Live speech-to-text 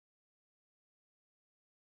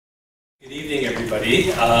Good evening, everybody.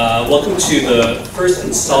 Welcome to the first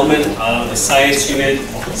installment of the Science Unit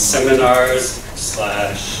seminars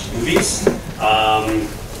 / movies.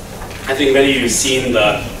 I think many of you have seen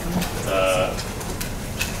the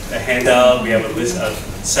handout. We have a list of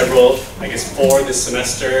several, I guess 4 this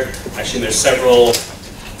semester. Actually, there's several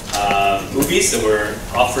movies that we're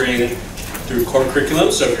offering through core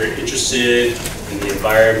curriculum. So if you're interested in the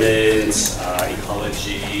environment,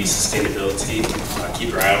 ecology, sustainability, keep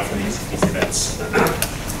your eye out for these events.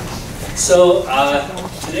 So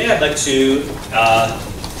today I'd like to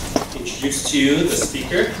introduce to you the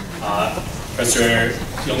speaker, Professor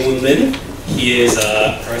Young-Woon Lin. He is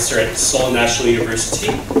a professor at Seoul National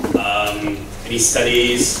University, and he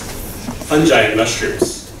studies fungi and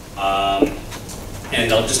mushrooms.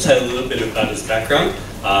 And I'll just tell you a little bit about his background.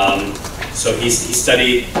 So he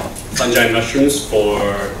studied fungi and mushrooms for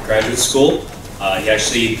graduate school. He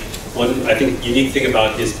actually, one I think unique thing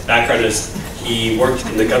about his background is he worked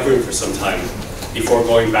in the government for some time before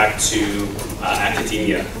going back to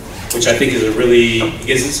academia, which I think is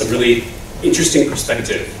gives us a really interesting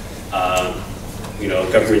perspective. You know,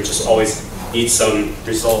 government just always needs some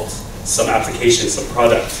results, some application, some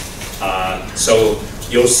product. So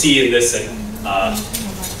you'll see in this that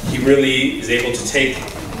he really is able to take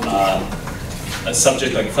a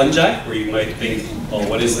subject like fungi, where you might think, oh,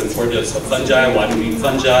 what is the importance of fungi? Why do we need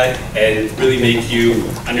fungi? And really make you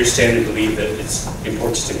understand and believe that it's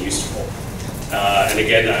important and useful. And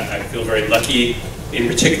again, I feel very lucky in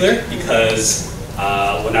particular because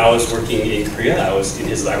when I was working in Korea, I was in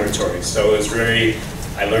his laboratory. So it was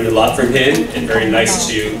I learned a lot from him, and very nice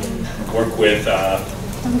to work with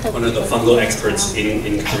one of the fungal experts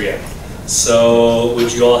in Korea. So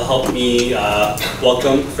would you all help me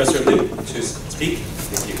welcome Professor Liu to speak?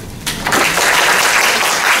 Thank you.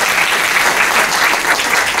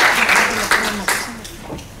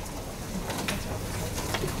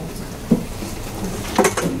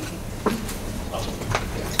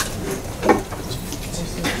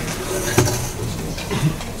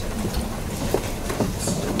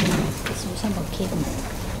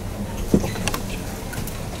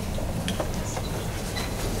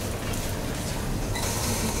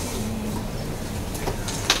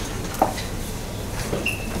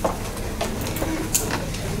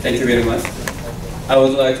 Thank you very much. I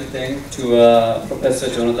would like to thank Professor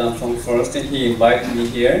Jonathan Fung first. He invited me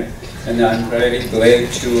here, and I'm very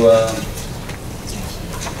glad to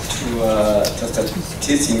just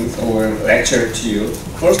teaching or lecture to you.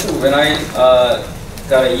 First, when I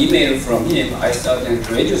got an email from him, I started a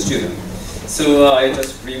graduate student. So I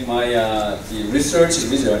just bring my the research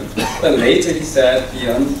result. But later he said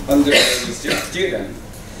the undergraduate student.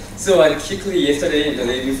 So I quickly yesterday, the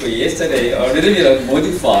day before yesterday, a little bit of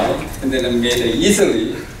modified, and then I made it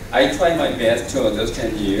easily. I try my best to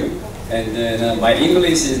understand you, and then my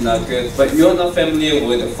English is not good, but you're not familiar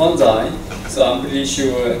with the fungi, so I'm pretty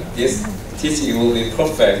sure this teaching will be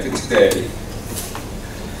perfect today.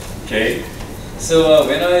 Okay, so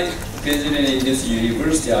when I visited in this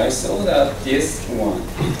university, I saw that this one.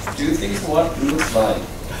 Do you think what it looks like?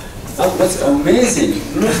 Oh, that's amazing!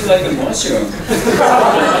 Looks like a mushroom.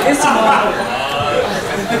 It's not.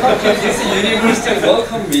 This university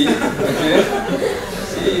welcomed me. Okay.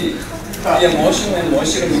 See, mushroom and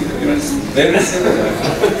mushroom is very similar.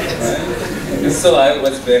 Right? So I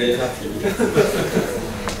was very happy.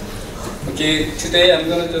 Okay, today I'm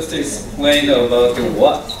going to just explain about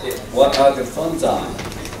what are the fungi,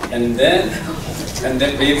 and then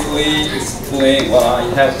briefly explain what I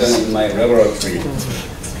have done in my laboratory.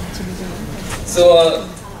 So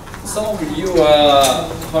some of you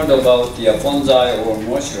heard about the fungi or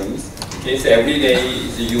mushrooms. Okay, so every day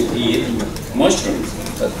you eat mushrooms,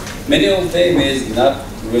 but many of them is not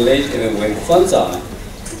related with fungi.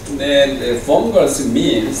 Then the fungus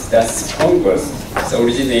means that's fungus. It's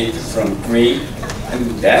originated from green, and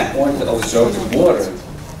that one absorbs water,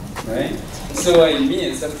 right? So it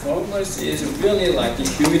means that fungus is really like the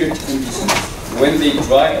humidity conditions. When they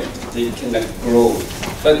dry out, they cannot grow.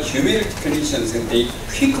 But humidity conditions, they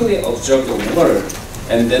quickly absorb the water,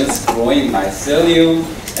 and then it's growing mycelium,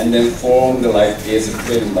 and then form like this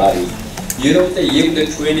green body. You know that even the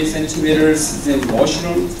 20 centimeters in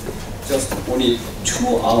mushroom, just only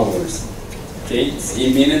 2 hours. Okay,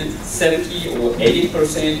 it means 70 or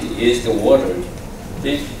 80% is the water.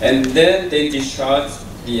 Okay, and then they discharge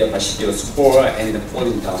the spore and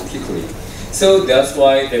falling down quickly. So that's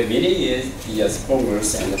why the meaning is the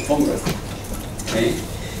fungus and the fungus. Okay?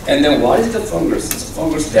 And then what is the fungus? The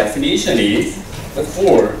fungus definition is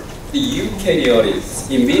for the eukaryotes,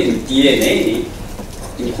 it means DNA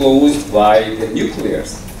enclosed by the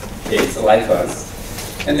nucleus. Okay, so like us.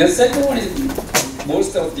 And the second one is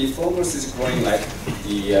most of the fungus is growing like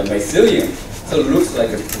the mycelium, so it looks like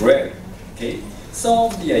a thread. Okay, some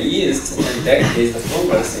of the yeast, and that is the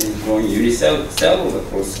fungus, is growing unicellular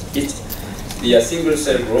growth. Each the single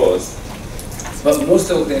cell grows, but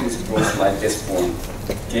most of them is grows like this form.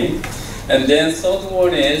 Okay, and then third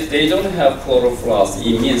one is they don't have chloroplast.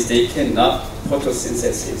 It means they cannot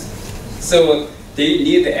photosynthesis. So they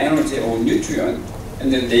need the energy or nutrient,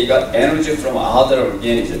 and then they got energy from other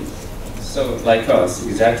organisms. So like us,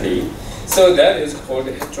 exactly. So that is called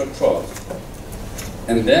heterotroph.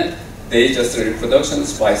 And then they just reproduction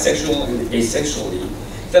is bisexual and asexually.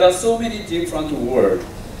 There are so many different words.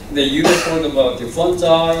 You heard about the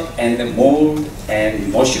fungi and the mold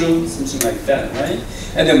and mushrooms, something like that, right?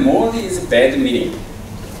 And the mold is bad meaning.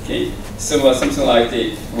 Okay, so something like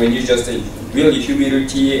when you just really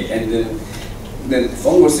humidity and then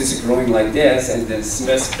fungus is growing like this and then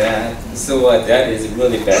smells bad. So that is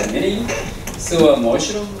really bad meaning. So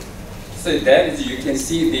mushroom, so that is you can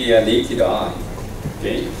see the naked eye.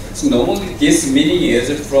 Okay, so normally this meaning is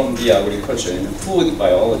from the agriculture and food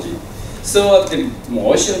biology. So the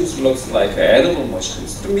mushrooms looks like edible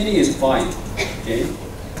mushrooms. The meaning is fine. Okay,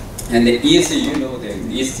 and the yeast, you know, the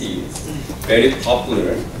yeast is very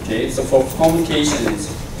popular. Okay, so for fermentations,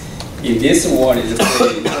 in this one is a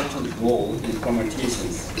very important role in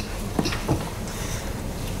fermentations.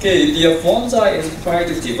 Okay, the fungi is quite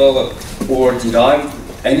developed or derived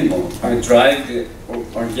animal or derived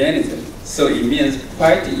organism. So it means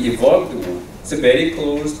quite evolved one. It's very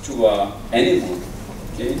close to animal.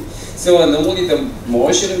 Okay, so normally the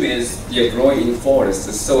mushroom is growing in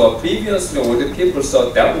forests. So previously, all the people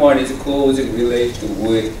thought that one is closely related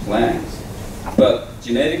with plants, but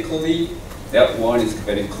genetically, that one is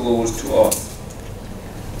very close to us.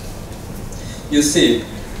 You see,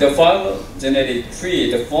 the phylogenetic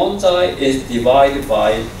tree, the fungi is divided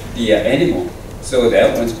by the animal. So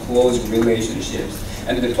that one's close relationships.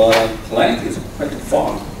 And the plant is quite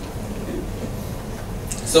far. Okay.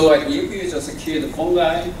 So if you just kill the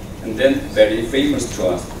fungi, and then very famous to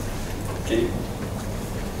us. Okay.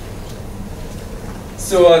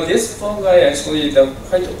 So this fungi actually, the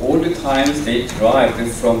quite old times they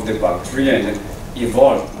derived from the bacteria and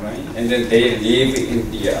evolved, right? And then they live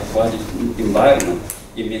in the aquatic environment.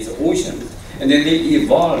 It means ocean. And then they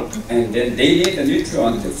evolved, and then they need the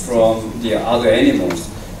nutrient from the other animals.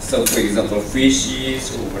 So, for example,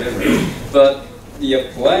 fishes or whatever. But the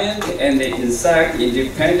plant and the insect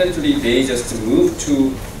independently, they just move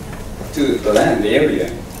to the land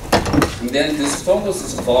area. And then this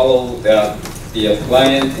fungus follow the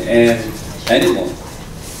plant and animal.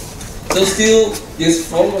 So still,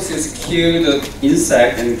 this fungus is kill the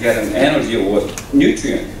insect and get an energy or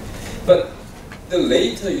nutrient. But the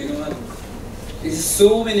later, you know what? There's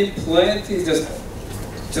so many plants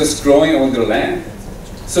just growing on the land.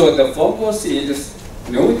 So the fungus is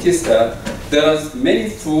notice that there are many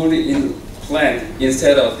food in plant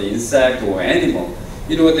instead of the insect or animal.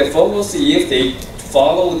 You know, the fungus, if they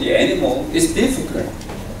follow the animal, it's difficult.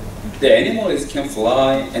 The animal can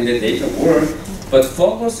fly and then they can work, but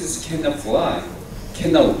fungus cannot fly,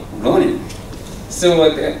 cannot run.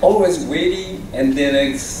 So they're always waiting and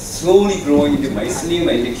then slowly growing the mycelium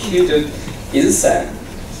and they kill the insect.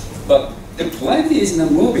 But the plant is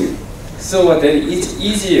not moving. So then it's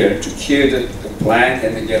easier to kill the plant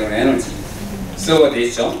and get an energy. So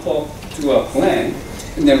they jump up to a plant,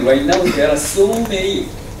 and then right now there are so many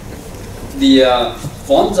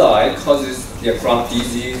fungi causes the crop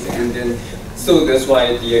disease, and then so that's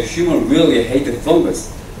why the human really hate the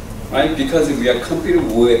fungus, right? Because we are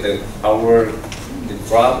competing with the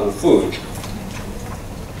crop or food.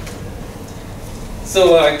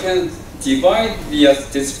 So I can divide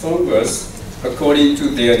this fungus according to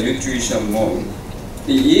their nutrition mode.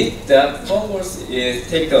 If that fungus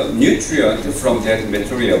take the nutrient from that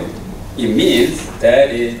material, it means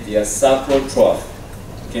that is the saprotroph.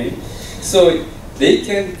 Okay, so they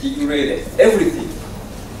can degrade everything.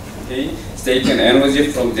 Okay, so they can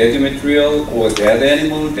energy from dead material or dead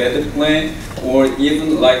animal, dead plant, or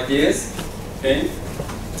even like this. Okay,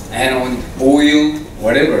 and on oil,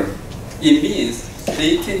 whatever. It means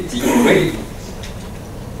they can degrade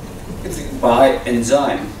by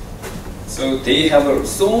enzyme. So they have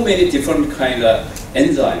so many different kind of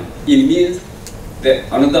enzyme. It means that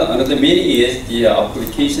another meaning is the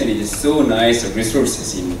application is so nice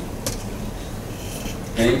resources in.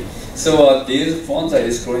 Okay, so these fungi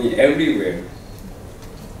is growing everywhere.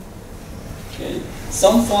 Okay,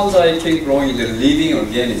 some fungi can grow in the living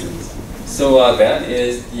organisms. So that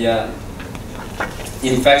is the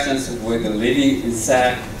infections with the living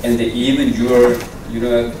insect and even your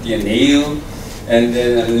the nail and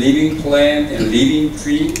then a living plant and living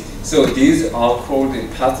tree. So these are called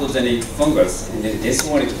pathogenic fungus. And then this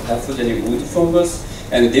one is pathogenic wood fungus,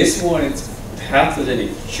 and this one is pathogenic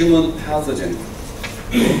human pathogen.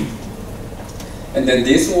 And then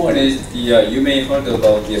this one is the you may heard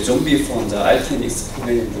about the zombie fungi. I can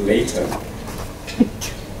explain it later.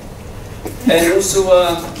 And also,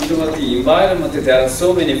 the environment, there are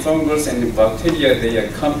so many fungus and bacteria they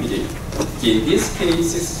are competing. In this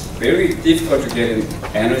case, it's very difficult to get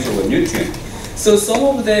energy or nutrient. So some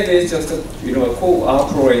of them is just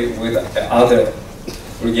cooperate with other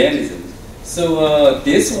organisms. So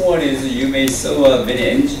this one is you may saw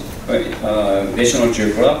many National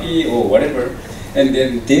Geography or whatever, and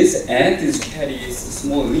then this ant is carries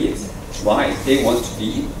small leaves. Why? They want to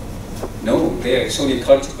eat? No, they actually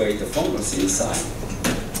cultivate the fungus inside.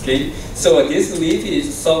 Okay, so this leaf is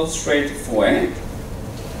substrate for ant,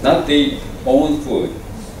 not their own food.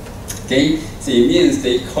 Okay, so it means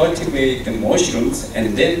they cultivate the mushrooms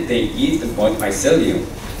and then they eat the mycelium.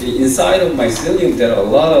 Inside of mycelium, there are a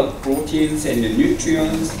lot of proteins and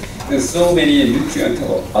nutrients, and so many nutrients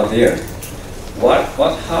are there. What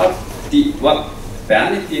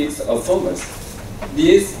benefits of fungus?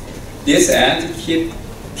 This ant keep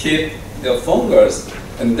the fungus,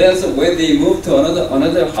 and then so when they move to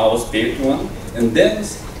another house, built one, and then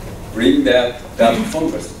bring that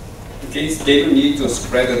fungus. Okay, so they don't need to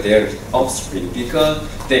spread their offspring because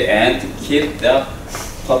the ant keep that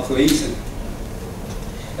population.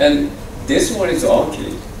 And this one is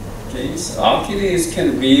orchid. Okay, so orchids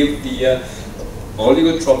can live the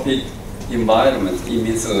oligotrophic environment. It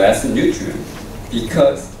means less nutrient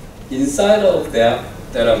because inside of that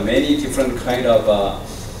there are many different kind of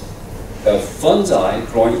fungi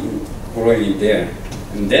growing in there,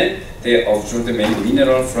 and then they absorb the many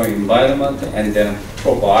minerals from environment and then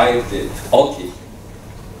provide the orchid.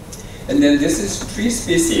 And then this is tree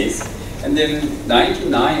species, and then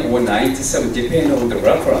 99 or 97 depending on the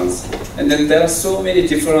reference. And then there are so many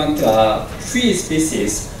different tree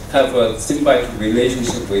species have a symbiotic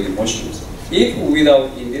relationship with mushrooms. If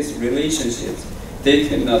without in this relationship, they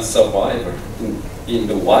cannot survive in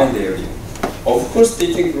the wild area. Of course,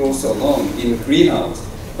 they can grow alone in greenhouse,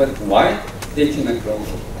 but why they cannot grow?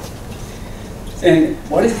 And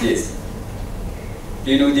what is this?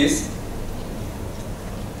 Do you know this?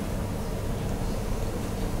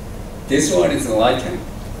 This one is lichen.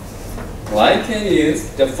 Lichen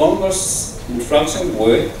is the fungus interaction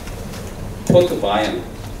with photobiont,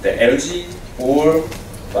 the algae or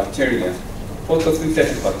bacteria,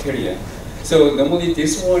 photosynthetic bacteria. So normally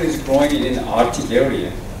this one is growing in an Arctic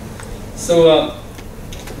area. So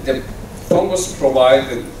the fungus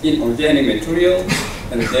provides inorganic material,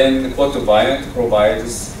 and then the photobiont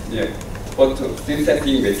provides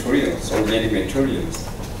photosynthetic materials, organic materials.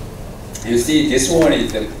 You see, this one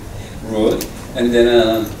is the root, and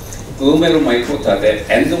then glomerulomycota, the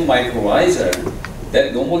endomycorrhiza,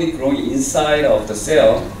 that normally grow inside of the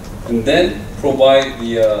cell, and then provide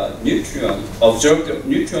the nutrient, absorb the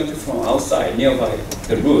nutrient from outside, nearby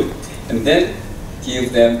the root, and then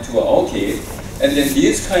give them to an orchid. And then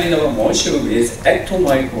this kind of a mushroom is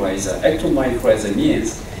ectomycorrhiza. Ectomycorrhiza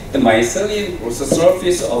means the mycelium was the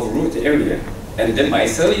surface of root area, and the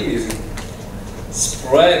mycelium is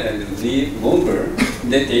spread and live longer.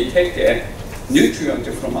 Then they take the nutrient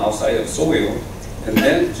from outside of soil and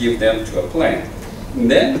then give them to a plant. And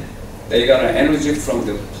then they got an energy from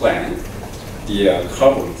the plant, the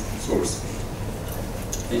carbon source.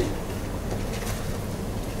 Okay.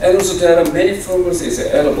 And also there are many funguses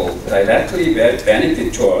edible, directly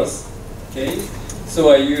benefit to us. Okay,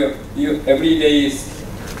 so you every day,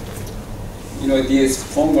 these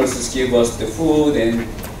funguses give us the food, and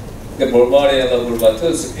the Bulbaria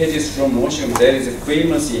bulbatus, pedistrum mushroom that is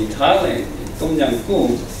famous in Thailand, Tom Yam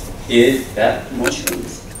Goong, is that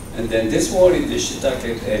mushrooms. And then this one is the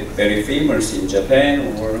shiitake, very famous in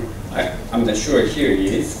Japan, or I'm not sure here it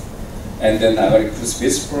is. And then Agaricus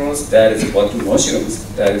bisporus, that is button mushrooms,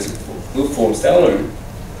 that is good for celery.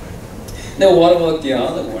 Now what about the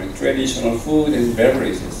other one, traditional food and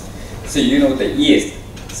beverages? So the yeast,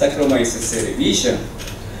 Saccharomyces cerevisiae.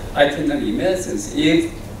 I cannot imagine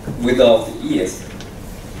if without the yeast,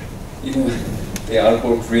 the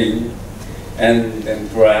alcohol drink, and then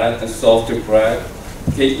bread, the soft bread.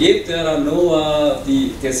 Okay, if there are no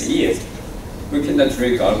this yeast, we cannot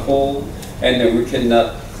drink alcohol, and then we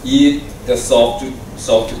cannot eat the soft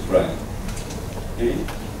bread. Okay?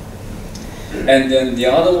 And then the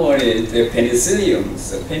other one is the penicillium.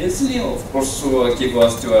 So penicillium, of course, will give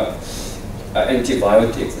us to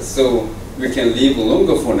antibiotics, so we can live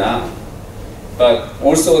longer for now. But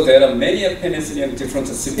also there are many penicillium different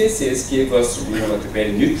species give us the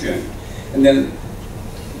very nutrient. And then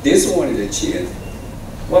this one is a cheese.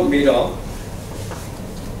 What made of?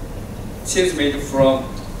 Cheese made from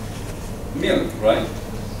milk, right?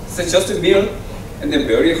 So just milk and then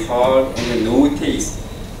very hard and then no taste,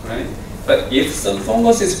 right? But if some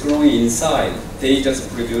fungus is growing inside, they just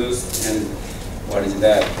produce, and what is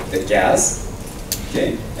that? The gas,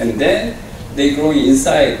 okay? And then they grow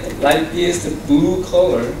inside like this, the blue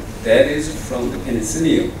color, that is from the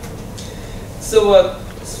penicillium. So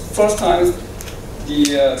first time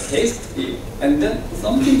the taste, and then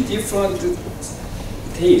something different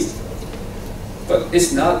taste, but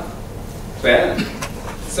it's not bad.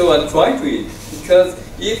 So I try to eat, because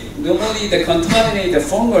if normally the contaminated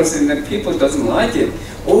fungus and the people doesn't like it,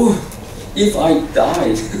 oh, if I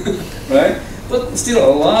died, right? But still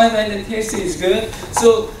alive and the taste is good.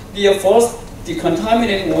 So the first, the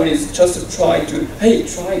contaminated one is just to try to, hey,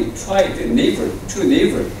 try the neighbor, to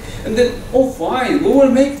neighbor. And then, oh fine, we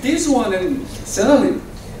will make this one and sell it,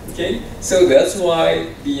 okay? So that's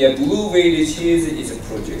why the blue-vein cheese is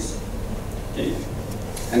produced, okay?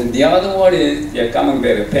 And the other one is the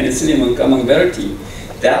camembert, Penicillium camemberti.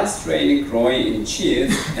 That strain growing in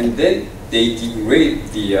cheese, and then they degrade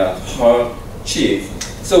the hard cheese,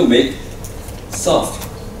 so make soft.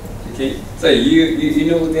 Okay, so you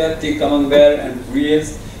know that the camembert and brie,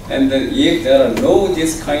 and then if there are no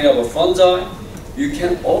this kind of a fungi, you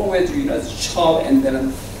can always chop and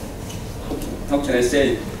then how can I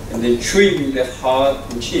say, and then trim the hard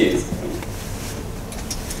cheese,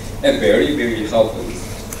 and very helpful.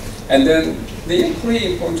 And then they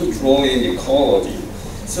play important role in ecology.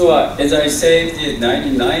 So as I said, the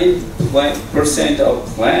 99% of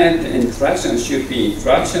plant interaction should be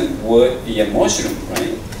interaction with the mushroom,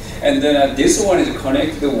 right? And then this one is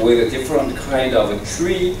connected with a different kind of a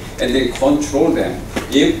tree, and then control them.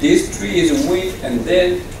 If this tree is weak, and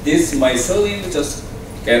then this mycelium just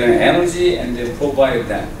get an energy and then provide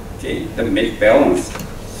them, okay, to make balance.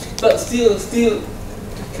 But still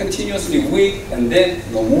continuously weak, and then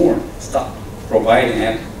no more, stop providing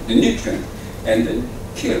the nutrient, and then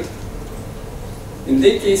kill. In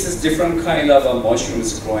that case, it's different kind of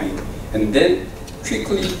mushrooms growing, and then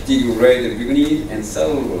quickly degrade the lignin and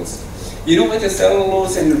cellulose. You know what, the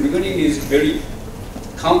cellulose and the lignin is very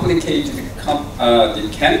complicated the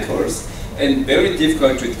chemicals and very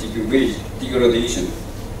difficult to degradation.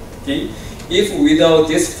 Okay? If without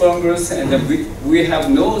this fungus, and we have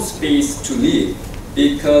no space to live,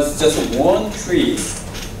 because just one tree,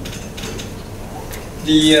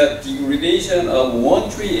 the degradation of one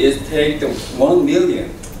tree is take 1 million.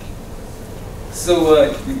 So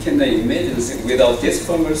you can imagine without this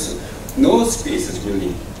fungus, no species will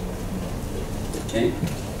live. Okay.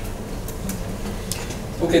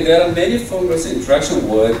 Okay, there are many fungus interaction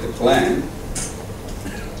with the plant.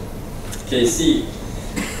 Okay, see.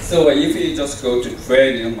 So if you just go to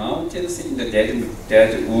trade in the mountains, in the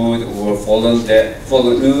dead wood or fallen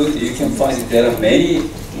wood, you can find there are many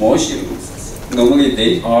mushrooms. Normally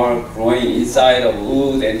they are growing inside of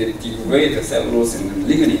wood and they degrade the cellulose and the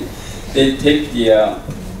lignin. They take the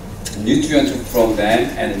nutrient from them,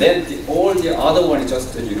 and then all the other one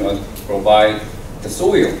just provide the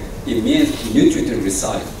soil. It means nutrient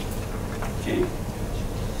recycle. Okay.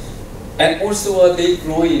 And also they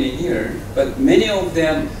grow in here, but many of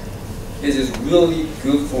them is really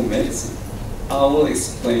good for medicine. I will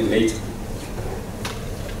explain later.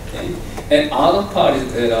 Okay. And other part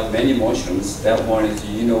is there are many mushrooms. That one is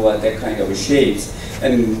that kind of shapes,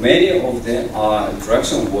 and many of them are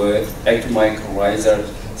interaction with ectomycorrhizal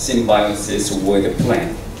symbiosis with the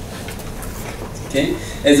plant. Okay,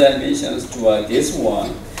 as I mentioned to this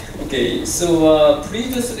one. Okay, so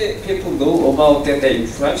previously people know about that the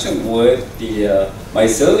interaction with the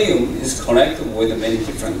mycelium is connected with many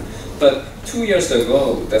different. But 2 years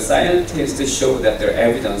ago, the scientists showed that there are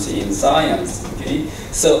evidence in science. Okay,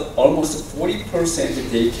 so almost 40%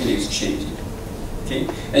 they can exchange it. Okay,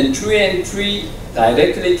 and tree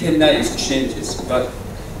directly cannot exchange it, but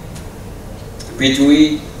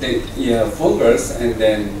between the fungus and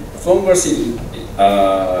then fungus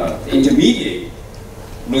intermediate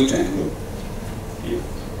root and root. Okay.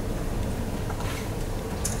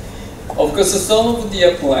 Of course, some of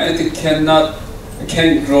the plant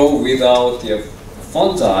can grow without the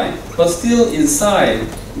fungi, but still inside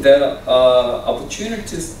there are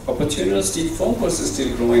opportunistic fungus is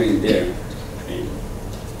still growing in there. Okay.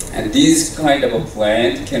 And this kind of a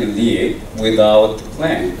plant can live without the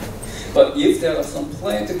plant. But if there are some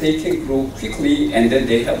plants, they can grow quickly, and then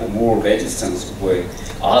they have more resistance with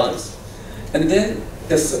others. And then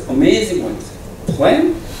this amazing one,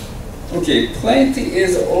 plant Okay, plant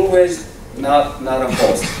is always not a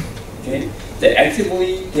host. Okay,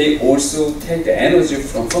 they also take the energy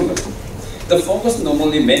from fungus. The fungus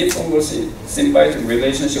normally, many fungus symbiotic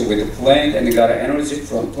relationship with the plant and got energy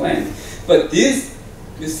from plant. But this,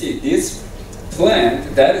 you see, this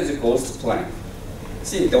plant, that is a ghost plant.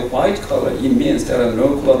 See, the white color, it means there are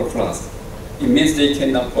no chloroplasts. It means they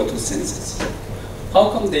cannot photosynthesis. How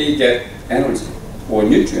come they get energy or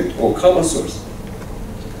nutrient or carbon source?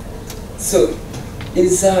 So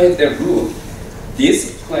inside the root,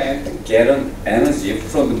 this plant get an energy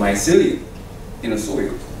from the mycelium in the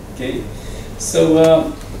soil. Okay,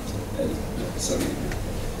 so sorry,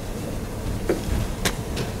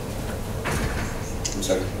 I'm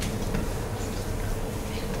sorry.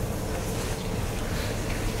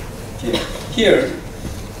 Okay, here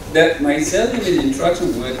that mycelium is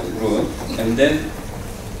interaction with the root, and then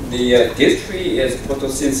this tree is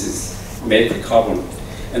photosynthesis, make carbon.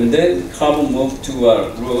 And then carbon move to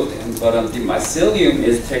root, but the mycelium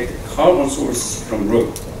is take carbon source from root.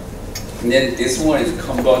 And then this one is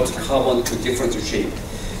convert carbon to different shape.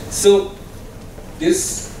 So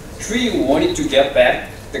this tree wanted to get back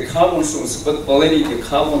the carbon source, but already the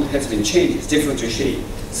carbon has been changed, it's different shape.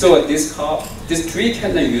 So this tree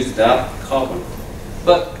cannot use that carbon.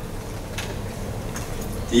 But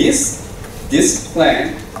this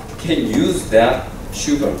plant can use that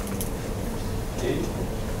sugar. Okay.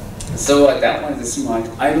 So that one is smart.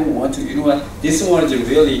 I don't want to, you know what, this one is a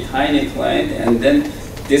really tiny plant, and then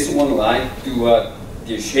this one like to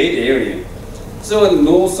the shade area. So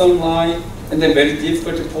no sunlight, and then very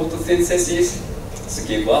difficult to photosynthesis. So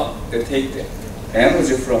give up, they take the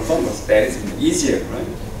energy from fungus. That is easier, right?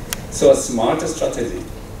 So a smarter strategy.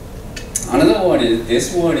 Another one is,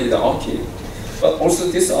 this one is the orchid. But also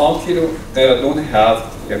this orchid, they don't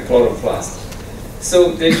have the chloroplast.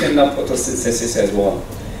 So they cannot photosynthesis as well.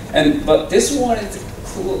 But this one is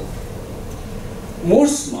cool, more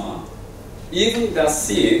small. Even the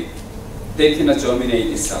seed, they cannot germinate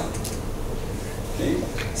itself. Okay?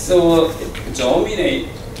 So germinate,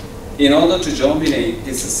 in order to germinate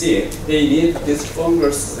this seed, they need this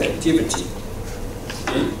fungus activity.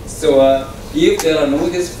 Okay? So if there are no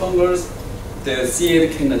this fungus, the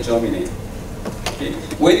seed cannot germinate. Okay?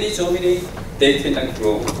 When they germinate, they cannot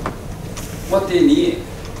grow. What they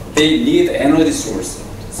need energy source.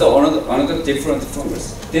 So another different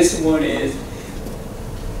fungus. This one is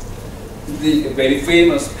the very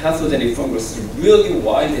famous pathogenic fungus, really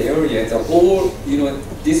wide area. The whole, you know,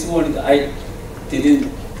 this one I didn't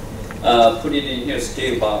put it in here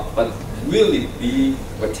scale, but really big,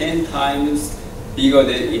 or 10 times bigger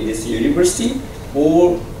than in this university,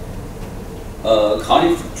 or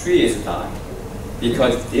conifer tree is dying,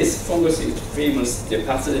 because this fungus is famous, the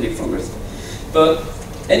pathogenic fungus. But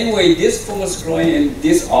anyway, this fungus growing in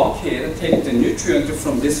this orchid take the nutrient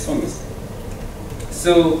from this fungus.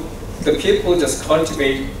 So the people just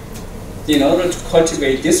cultivate, in order to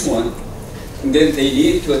cultivate this one, and then they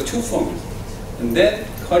need to two fungus, and then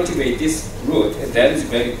cultivate this root, and that is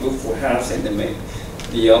very good for health and make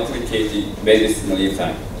the applicated medicinal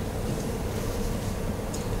effect.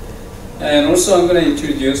 And also I'm going to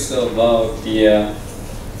introduce about the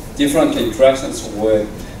different interactions with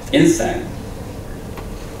insects.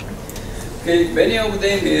 Okay, many of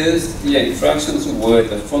them is the interactions with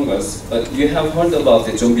the fungus, but you have heard about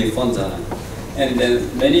the zombie fungi. And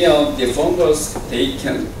then many of the fungus, they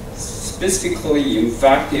can specifically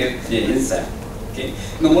infect the insect. Okay,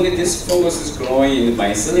 normally this fungus is growing in the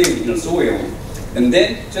mycelium in the soil, and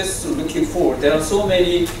then just looking for, there are so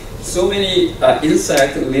many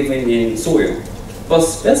insects living in soil, but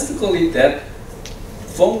specifically that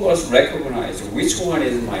fungus recognize which one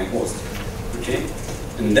is my host. Okay,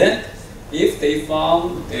 and then if they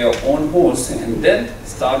found their own host, and then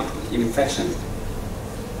start infection.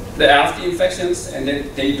 After infections, and then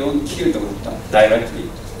they don't kill them directly.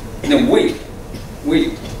 And then wait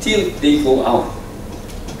till they go out.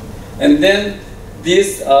 And then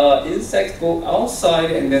these insects go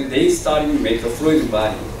outside, and then they start to make a fluid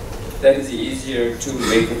body. That is easier to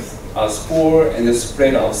make a spore and then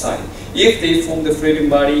spread outside. If they form the fluid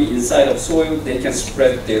body inside of soil, they can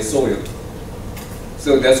spread their soil.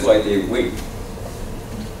 So that's why they wait.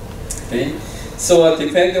 Okay? So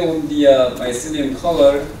depending on the mycelium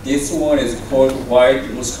color, this one is called white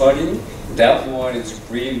muscardine, that one is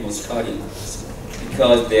green muscardine,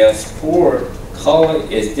 because their spore color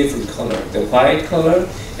is different color. The white color,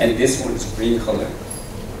 and this one is green color.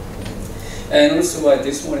 And also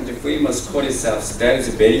this one is the famous cordyceps, that is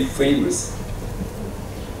very famous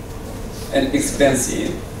and expensive.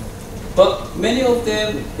 But many of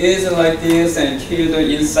them is like this and kill the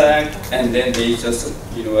insect, and then they just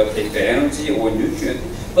take the energy or nutrient.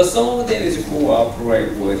 But some of them is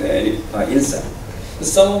cooperate with any insect.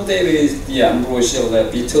 Some of them is the ambrosial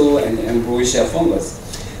beetle and ambrosia fungus.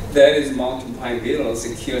 That is mountain pine beetles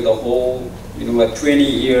kill the whole 20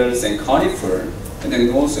 years and conifer. And then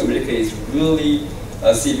North America is really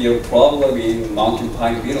a severe problem in mountain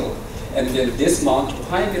pine beetle. And then this mountain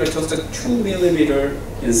pine beetle just a 2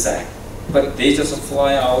 mm insect. But they just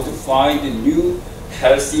fly out to find a new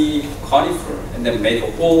healthy conifer and then make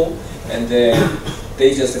a hole, and then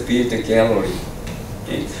they just build a gallery.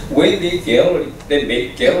 Okay? When they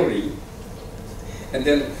make gallery, and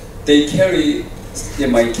then they carry the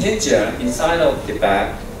mycelia inside of the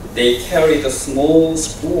bag. They carry the small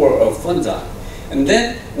spore of fungi, and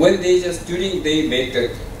then when they make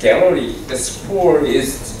the gallery, the spore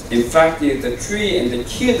is infected the tree and they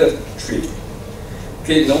kill the tree.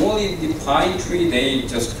 Okay, normally the pine tree, they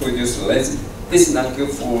just produce resin. It's not good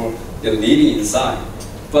for the living inside.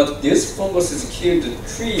 But this fungus is killed the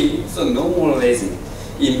tree, so no more resin.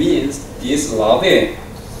 It means this larvae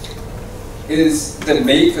is that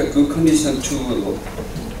make a good condition to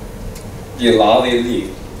the larvae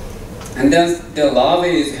live. And then the larvae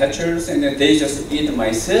is hatchers, and then they just eat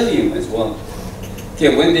mycelium as well.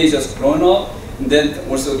 Okay, when they just grown up, then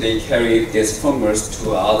also they carry this fungus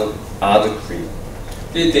to other tree.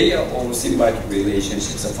 They are all symbiotic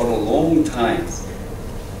relationships for a long time.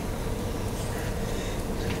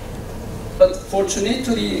 But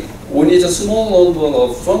fortunately, only a small number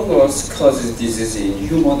of fungus causes disease in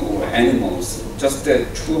human or animals, just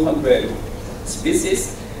 200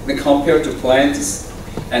 species, and compared to plants,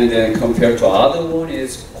 and then compared to other one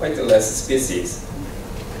is quite less species.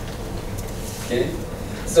 Okay,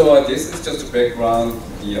 so this is just a background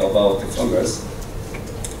about the fungus.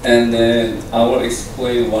 And then I will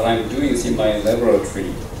explain what I'm doing in my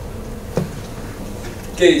laboratory.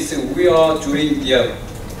 Okay, so we are doing the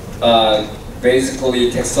basically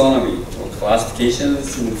taxonomy, or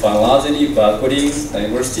classifications, phylogeny, barcoding,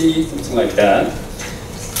 diversity, something like that.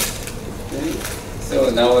 Okay. So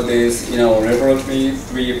nowadays in our laboratory,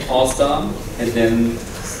 3 postdocs and then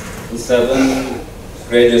 7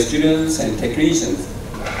 graduate students and technicians.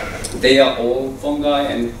 They are all fungi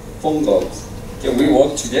and fungals. Okay, we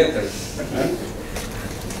work together.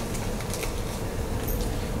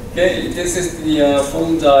 Okay, this is the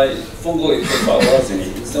fungal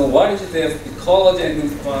phylogeny. So what is the ecology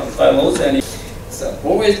and phylogeny? So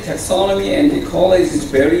always taxonomy and ecology is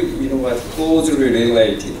very closely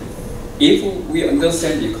related. If we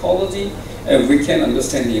understand ecology, we can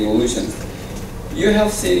understand the evolution. You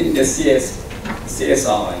have seen the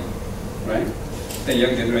CSI, right? The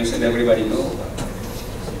young generation, everybody knows about it.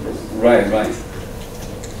 Right.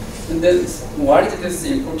 And then what is this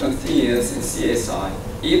important thing is in CSI?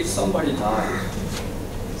 If somebody died,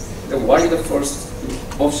 then what is the first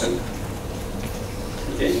option?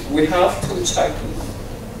 Okay, we have to check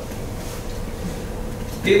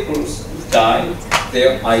people's die,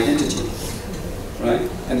 their identity, right?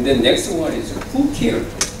 And then next one is who killed,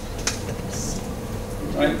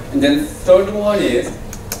 right? And then third one is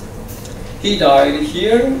he died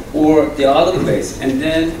here or the other place and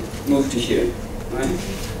then moved to here, right?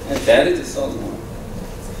 And that is the third one.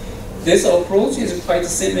 This approach is quite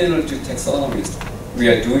similar to taxonomy we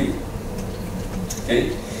are doing.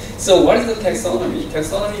 Okay? So what is the taxonomy?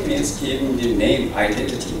 Taxonomy means giving the name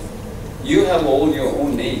identity. You have all your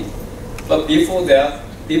own name. But before that,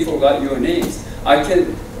 people got your names. I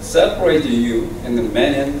can separate you in the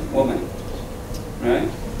man and woman. Right?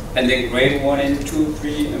 And then grade 1 and 2,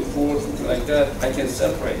 3, and 4, something like that, I can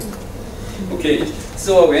separate. Okay,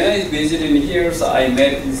 so when I visited here, so I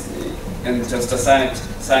met this and just a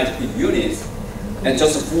scientific units, and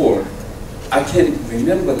just 4. I can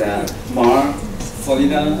remember that, Mark,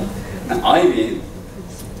 Felina, and Ivan.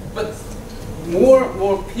 But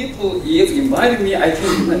more people, if invited me, I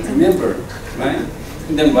cannot remember, right?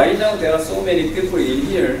 And then right now, there are so many people in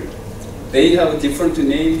here, they have a different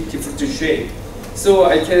name, different shape. So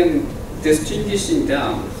I can distinguish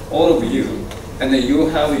down all of you, and then you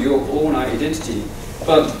have your own identity.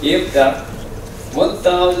 But if that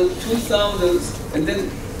 1,000, 2,000, and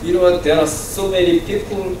then you know what, there are so many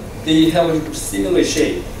people, they have a similar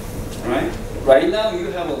shape, right? Right now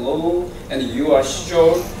you have a long and you are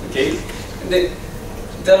short, okay? And then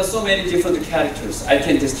there are so many different characters I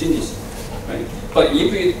can distinguish, right? But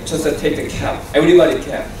if you just take the cap, everybody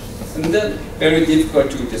cap, and then very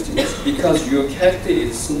difficult to distinguish because your character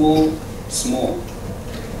is small,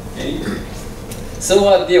 okay?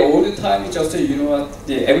 So the old time, just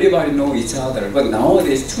everybody know each other. But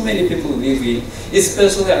nowadays, too many people live in.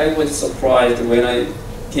 Especially, I was surprised when I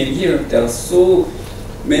came here. There are so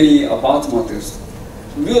many apartments,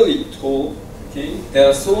 really tall. Okay, there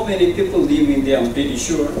are so many people living there. I'm pretty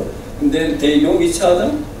sure. And then they know each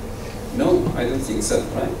other. No, I don't think so,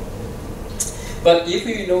 right? But if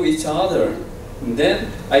we know each other,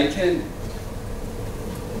 then I can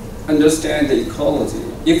understand the ecology.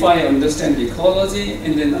 If I understand the ecology,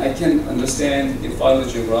 and then I can understand the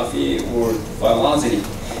phylogeography or phylogeny.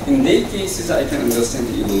 In these cases, I can understand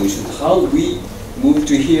the evolution, how we move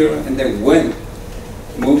to here, and then when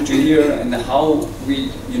move to here, and how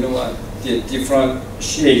we, the different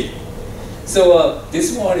shape. So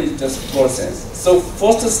this one is just process. So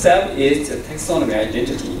first step is the taxonomy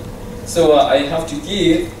identity. So I have to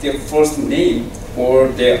give the first name or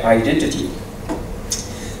their identity.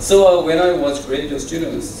 So when I was graduate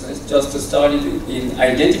students, I just started in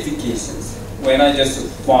identifications. When I just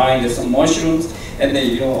find some mushrooms and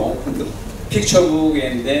then open the picture book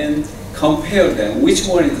and then compare them, which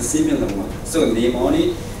one is the similar one. So name on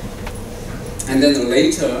it, and then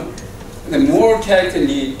later, the more character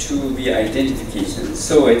need to be identification.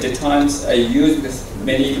 So at the times I use this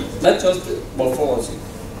many, not just morphology,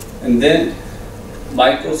 and then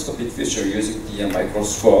microscopic feature using the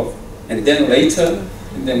microscope, and then later.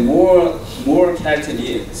 And then more character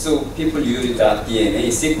needed. So people use that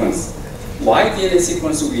DNA sequence. Why DNA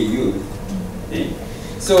sequence we use? Okay.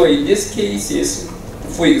 So in this case is,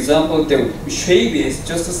 for example, the shape is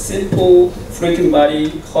just a simple floating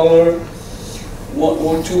body, color,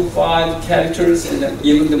 125 characters, and then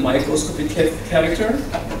even the microscopic character,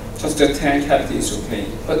 just the 10 characters is okay.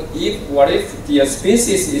 But what if the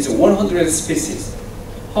species is 100 species?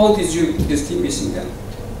 How did you distinguishing them?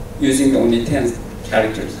 Using only 10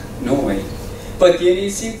 characters? No way. But DNA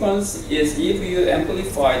sequence is, if you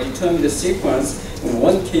amplify, determine the sequence in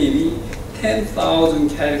 1 KB, 10,000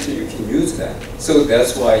 characters, you can use that. So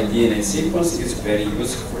that's why DNA sequence is very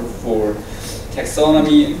useful for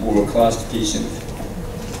taxonomy or classification.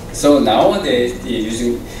 So nowadays, they're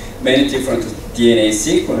using many different DNA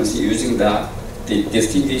sequences using that, the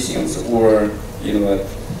distinguishes or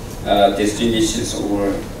distinguishes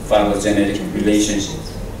or phylogenetic relationships.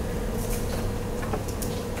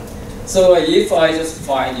 So if I just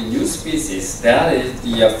find a new species, that is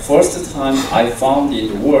the first time I found in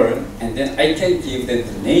the world, and then I can give them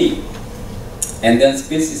the name. And then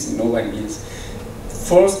species, what it means.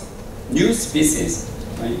 First, new species,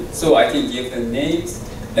 right? So I can give them names,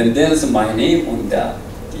 and then my name on that,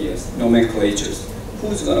 the nomenclatures.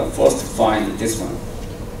 Who's gonna first find this one?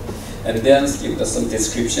 And then give them some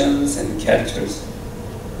descriptions and characters.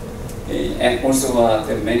 Okay. And also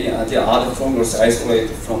there are many other fungals isolated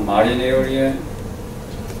from marine area.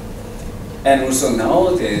 And also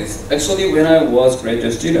nowadays, actually when I was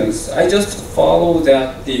graduate students, I just follow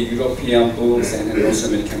that the European books and the North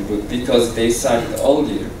American books because they started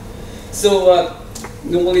earlier. So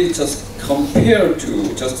normally just compare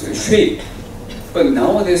to just the shape. But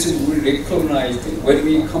nowadays we recognize when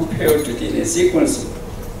we compare to DNA sequence,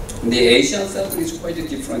 the Asian sample is quite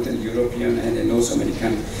different than European and the North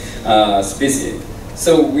American species.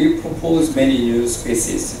 So we propose many new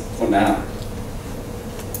species for now.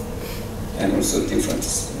 And also different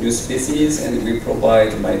new species, and we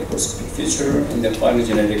provide microscopic feature and the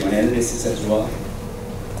phylogenetic analysis as well.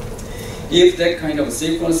 If that kind of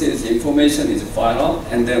sequences information is final,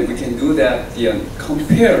 and then we can do that,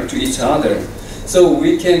 compare to each other. So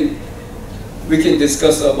we can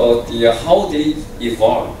discuss about how they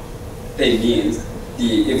evolve. That means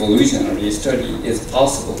the evolutionary study is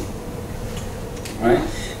possible, right?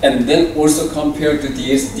 And then also compare to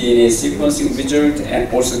this DNA sequencing result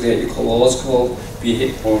and also the ecological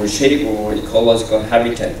or shape or ecological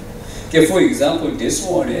habitat. Okay, for example, this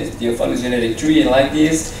one is the phylogenetic tree like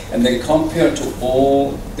this, and then compare to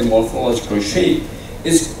all the morphological shape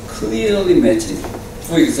is clearly matching.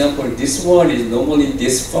 For example, this one is normally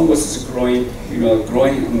this fungus is growing,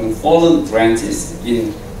 growing on fallen branches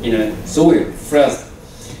in a soil first.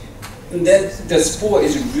 And then the spore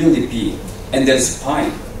is really big, and then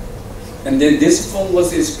spine. And then this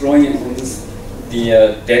fungus is growing on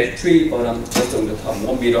the dead tree, but just on the top,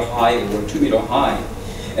 1 meter high or 2 meter high.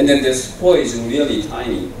 And then the spore is really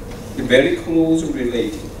tiny, very close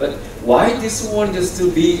related. But why this one is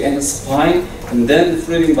still big and spine, and then the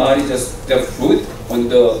fruiting body just the fruit on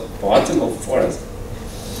the bottom of forest?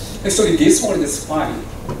 Actually, this one is spine.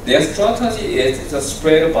 Their strategy is just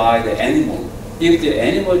spread by the animal. If the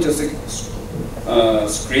animal just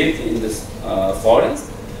scrape in this forest,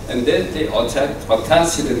 and then they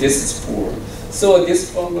attach to this spore. So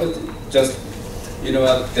this fungus just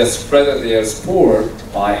they spread their spore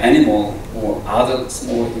by animal or other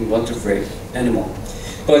small invertebrate animal.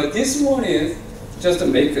 But this one is just to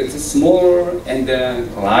make it smaller and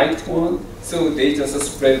then light one, so they just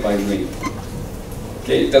spread by wind.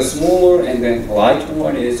 Okay, the smaller and then light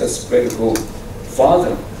one is just spread go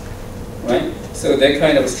farther, right? So that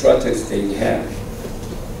kind of strategy they have.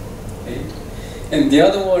 Okay? And the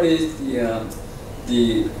other one is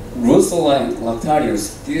the Rosaline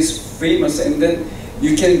lactarius. This is famous, and then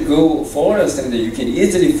you can go forest and then you can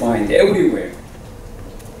easily find everywhere.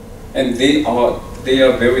 And they are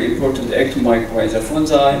very important ectomycorrhizal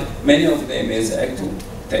fungi. Many of them is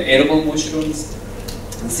the edible mushrooms.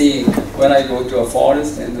 See, when I go to a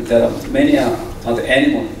forest and there are many other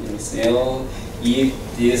animals, they'll eat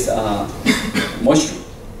this mushroom.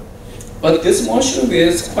 But this mushroom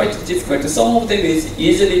is quite difficult. Some of them is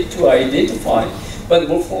easily to identify, but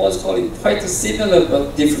morphologically quite similar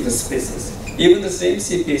but different species. Even the same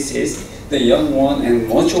species, the young one and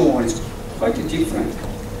mature one is quite different.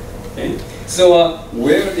 Okay? So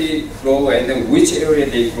where they grow and then which area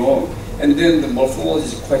they grow, and then the morphology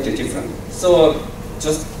is quite different. So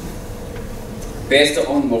just based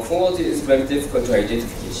on morphology, it's very difficult to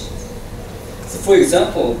identification. So for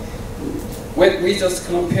example, when we just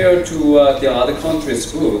compare to the other countries'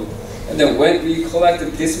 food, and then when we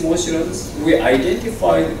collected these mushrooms, we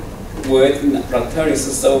identified with Lactarius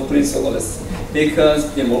subprincipalis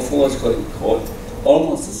because the morphological code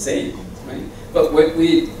almost the same, right? But when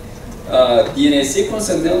we DNA sequence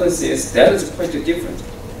analysis, that is quite different.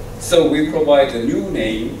 So we provide a new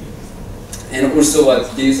name, and also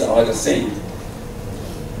these are the same.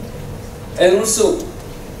 And also,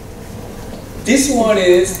 this one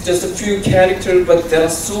is just a few characters, but there are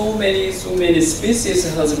so many species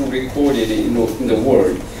has been recorded in the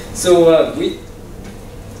world. So we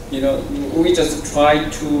just try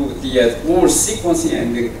to more sequencing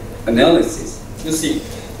and the analysis. You see,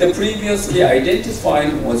 the previously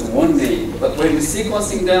identified was one name, but when we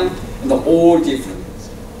sequencing them, they're all different.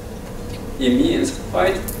 It means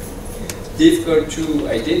quite difficult to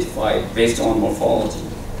identify based on morphology.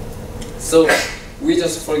 So we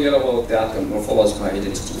just forget about that morphological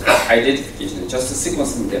identification, just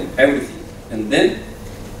sequencing them, everything. And then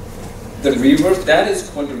the reverse, that is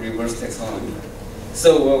called the reverse taxonomy.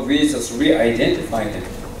 So we just re-identify them.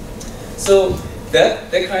 So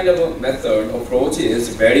that kind of a method approach is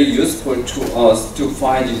very useful to us to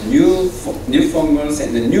find new fungus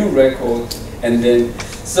and the new record. And then,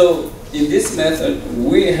 so in this method,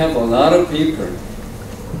 we have a lot of paper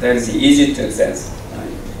that is easy to access.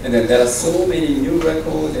 And then there are so many new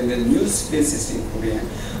records and then new species in Korea.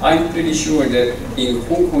 I'm pretty sure that in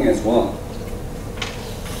Hong Kong as well.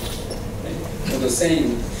 Okay. The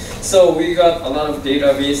same. So we got a lot of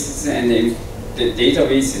databases and the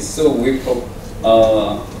databases. So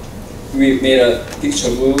we made a picture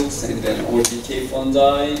books and then OTK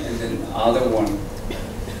fungi and then other one.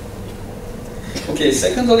 Okay.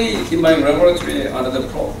 Secondly, in my laboratory, another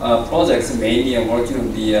projects mainly I'm working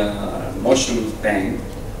on the mushroom bank.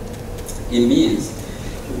 It means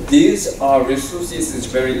these are resources is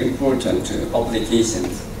very important to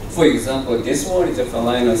applications. For example, this one is a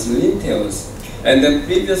Phalanus lintels, and then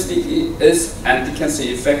previously its anti-cancer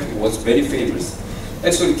effect was very famous.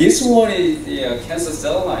 And so this one is the cancer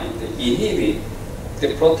cell line, they inhibit,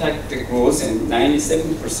 they protect the growth in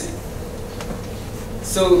 97%.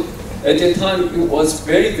 So at the time it was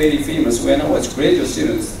very famous when I was graduate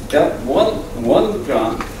students. That one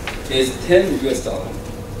gram is $10.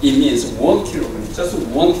 It means 1 kilogram, just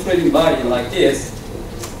 1 trading body like this,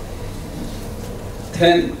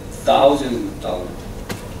 $10,000.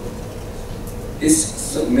 It's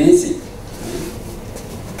so amazing.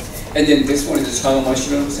 And then this one is China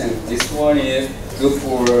mushrooms, and this one is good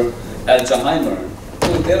for Alzheimer.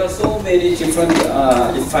 So there are so many different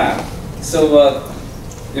effects. So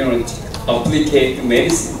applicate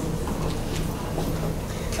medicine.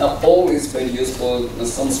 Always very useful.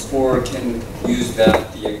 Some spore can use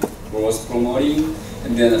that the growth promoting,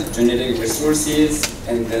 and then genetic resources,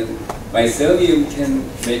 and then mycelium can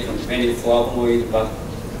make many flavonoid, but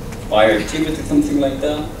bioactivity, something like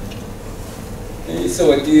that. Okay,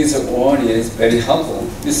 so this one is very helpful.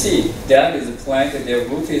 You see, that is a plant, their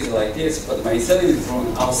root is like this, but mycelium is from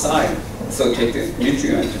outside, so take the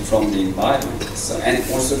nutrient from the environment, so and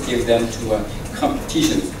also give them to a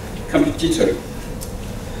competitor.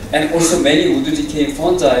 And also many wood decay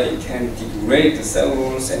fungi can degrade the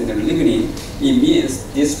cellulose and the lignin. It means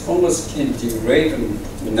this fungus can degrade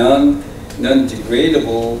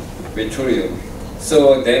non-degradable material.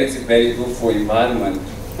 So that is very good for environment.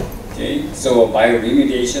 Okay, so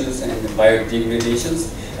bioremediations and biodegradations.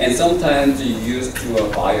 and sometimes used to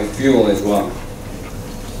biofuel as well.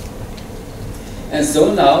 And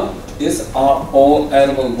so now, these are all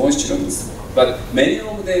edible mushrooms, but many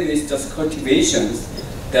of them is just cultivations.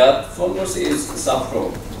 That fungus is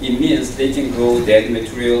saffron. It means they can grow dead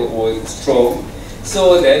material or straw,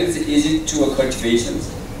 so that is easy to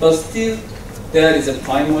cultivations. But still, there is a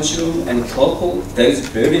pine mushroom and purple that is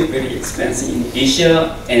very, very expensive in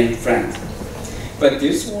Asia and France. But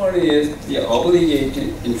this one is the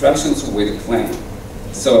obligated interactions with the plant.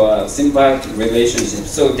 So symbiotic relationship,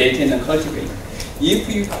 so they can cultivate.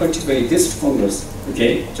 If you cultivate this fungus,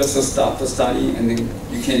 okay, just to stop the study and then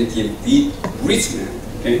you can give the treatment,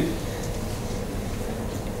 okay?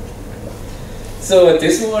 So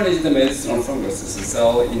this one is the medicinal fungus. It's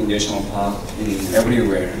sold in national park, in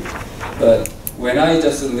everywhere. But when I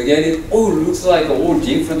just look at it, oh, it looks like all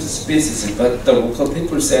different species. But the local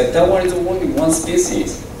people said that one is only one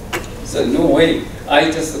species. So no way.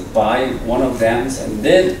 I just buy one of them and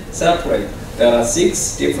then separate. There are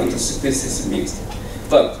 6 different species mixed.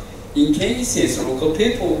 But in cases, local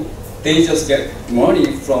people, they just get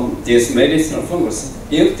money from this medicinal fungus.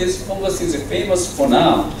 If this fungus is famous for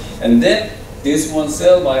now, and then this one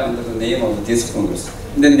sell by under the name of this fungus.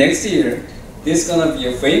 And then next year, this is gonna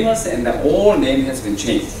be famous and the whole name has been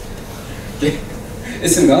changed.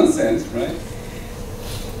 It's nonsense, right?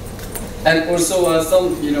 And also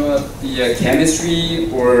some, the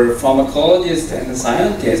chemistry or pharmacologists and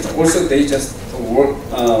scientists, also they just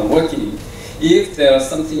working. If there is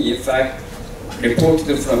something in fact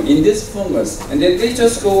reported from in this fungus, and then they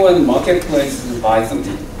just go on marketplace and buy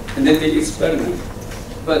something, and then they experiment.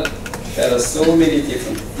 But there are so many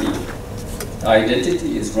different things. The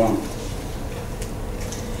identity is wrong.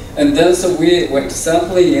 And then so we went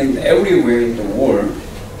sampling in everywhere in the world,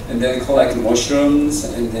 and then collect mushrooms,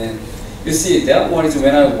 and then you see that one is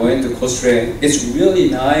when I went to Costa Rica. It's really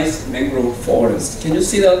nice mangrove forest. Can you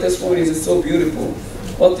see that this one is so beautiful?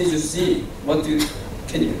 What did you see?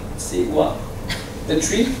 Can you see what? The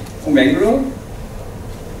tree or mangrove?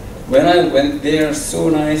 When I went there, so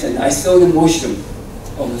nice, and I saw the mushroom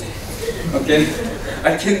over there. Okay,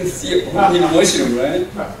 I can see only mushroom, right?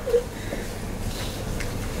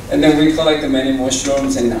 And then we collect many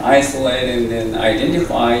mushrooms and isolate and then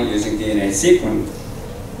identify using DNA sequence.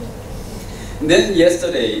 And then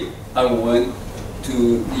yesterday, I went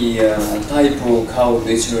to the Taipo Cow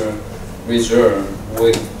Nature Reserve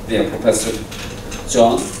with the Professor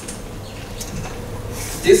John.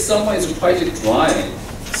 This summer is quite dry,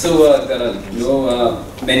 so there are no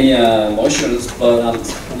many mushrooms, but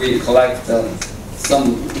we collect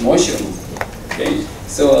some mushrooms. Okay,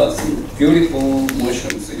 so some beautiful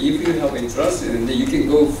mushrooms. So if you have interest, and you can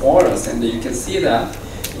go forest, and you can see that.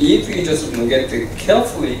 If you just look at it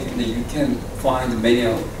carefully, then you can find many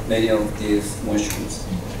of these mushrooms.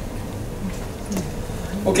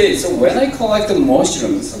 Okay, so when I collect the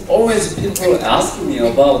mushrooms, always people ask me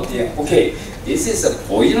about this is a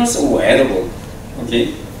poisonous or edible?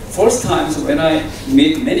 Okay, first times when I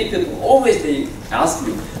meet many people, always they ask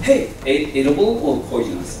me, hey, edible or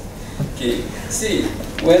poisonous? Okay, see,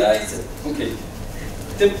 when I said, okay,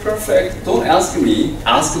 the perfect, don't ask me,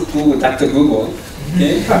 ask Google, Dr. Google.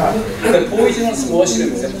 Okay? The poisonous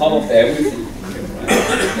mushroom is a part of everything.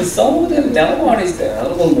 Right? Some of them, that one is the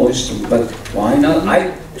edible mushroom, but why not?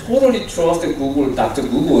 I totally trust Google, Dr.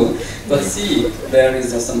 Google, but see, there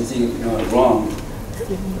is something wrong.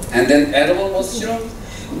 And then edible mushroom,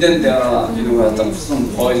 then there are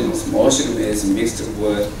some poisonous mushroom is mixed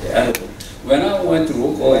with the edible. When I went to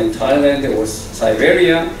local in Thailand, there was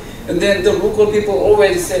Siberia, and then the local people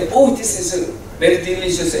always say, oh, this is a very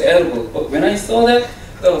delicious edible. But when I saw that,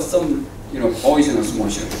 there was some poisonous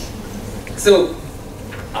mushroom. So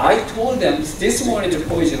I told them this one is a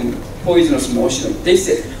poisonous mushroom. They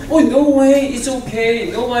said, oh, no way, it's okay.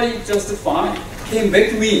 Nobody just fine. Came back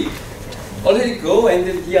to me. Already go, and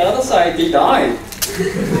then the other side they died.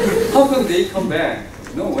 How can they come back?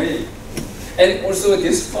 No way. And also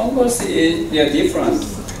this fungus they are different.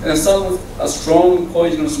 And some strong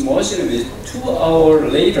poisonous mushroom is 2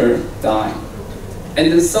 hours later die.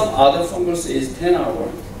 And then some other fungus is 10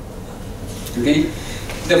 hours. Okay?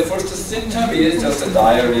 The first symptom is just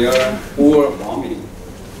diarrhea or vomiting.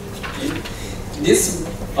 Okay? This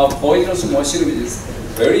poisonous mushroom is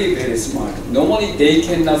very, very smart. Normally they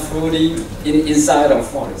cannot food inside a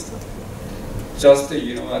forest. Just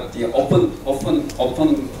at the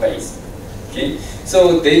open place. Okay,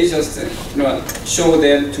 so they just show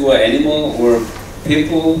them to an animal or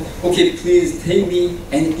people. Okay, please take me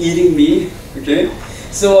and eating me. Okay,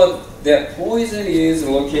 so the poison is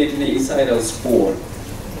located inside a spore.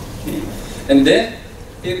 Okay? And then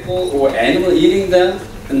people or animal eating them,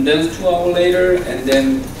 and then 2 hours later, and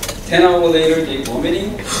then 10 hours later they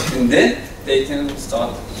vomiting, and then they can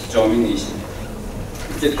start germination.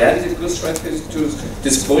 Okay, that is a good strategy to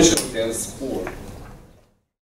dispose of their spore.